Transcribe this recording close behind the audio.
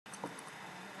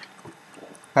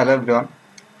Hello everyone.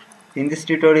 In this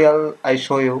tutorial I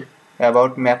show you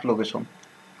about map location.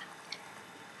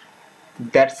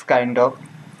 That's kind of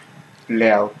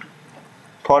layout.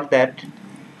 For that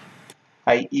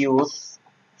I use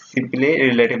simply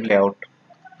relative layout,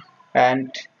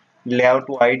 and layout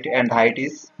white and height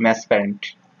is match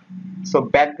parent. So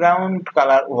background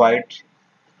color white,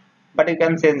 but you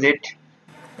can change it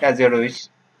as your wish.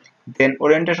 Then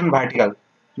orientation vertical,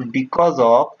 because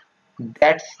of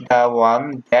that's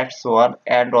one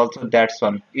and also that's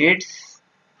one. It's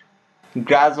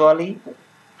gradually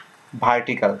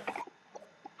vertical.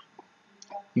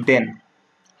 Then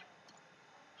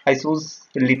I choose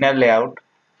linear layout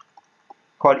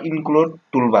for include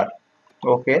toolbar.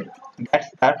 Okay, that's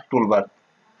the toolbar.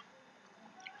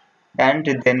 And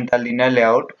then the linear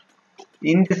layout.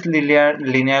 In this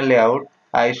linear layout,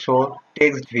 I show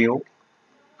text view.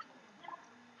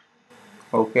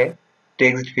 Okay,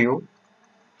 text view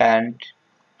and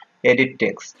edit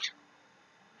text.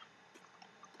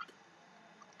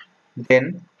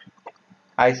 Then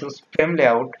I choose frame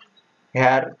layout.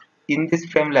 Here in this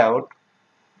frame layout,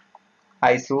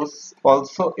 I choose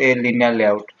also a linear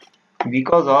layout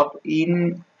because of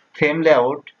in frame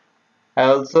layout I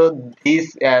also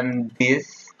this and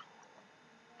this.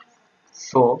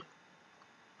 So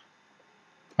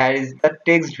here is the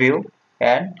text view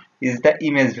and is the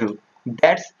image view.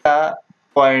 That's the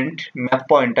point map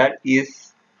pointer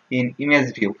is in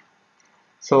image view.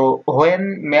 So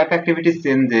when map activity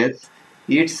changes,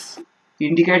 it's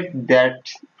indicate that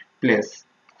place.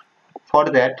 For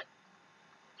that,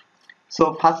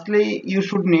 so firstly you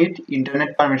should need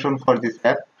internet permission for this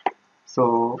app.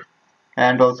 So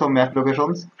and also map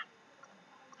locations.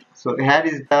 So here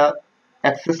is the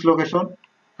access location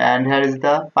and here is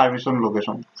the permission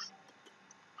location.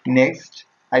 Next,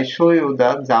 I show you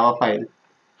the Java file.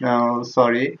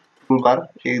 Sorry, toolbar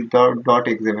is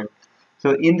 .xml.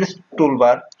 So in this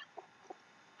toolbar,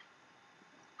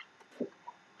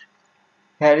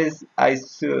 here is I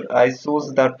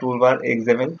choose the toolbar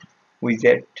XML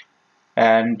widget,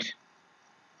 and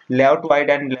layout wide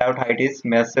and layout height is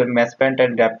match parent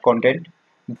and wrap content.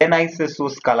 Then I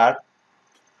choose color.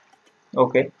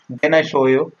 Okay. Then I show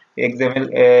you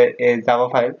XML a Java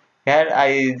file. Here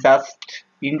I just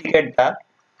indicate the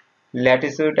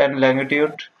latitude and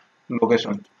longitude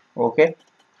location. Okay,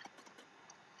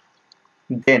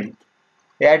 then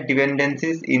add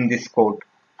dependencies in this code.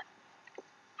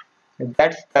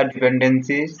 That's the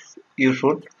dependencies you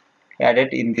should add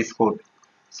it in this code.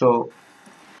 So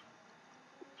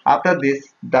after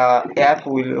this the app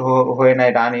will, when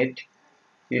I run it,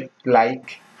 it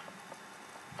like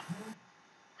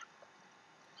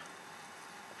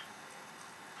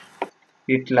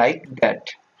that.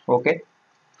 Okay,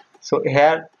 so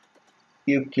here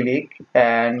you click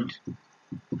and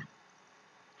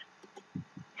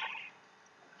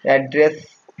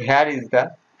address, here is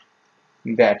the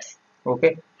that's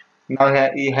okay. Now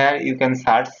here you can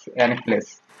search any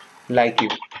place like you.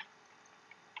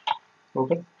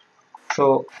 Okay,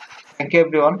 so thank you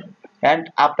everyone,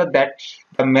 and after that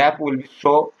the map will be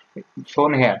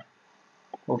shown here.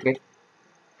 Okay,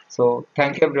 so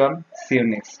thank you everyone, see you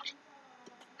next.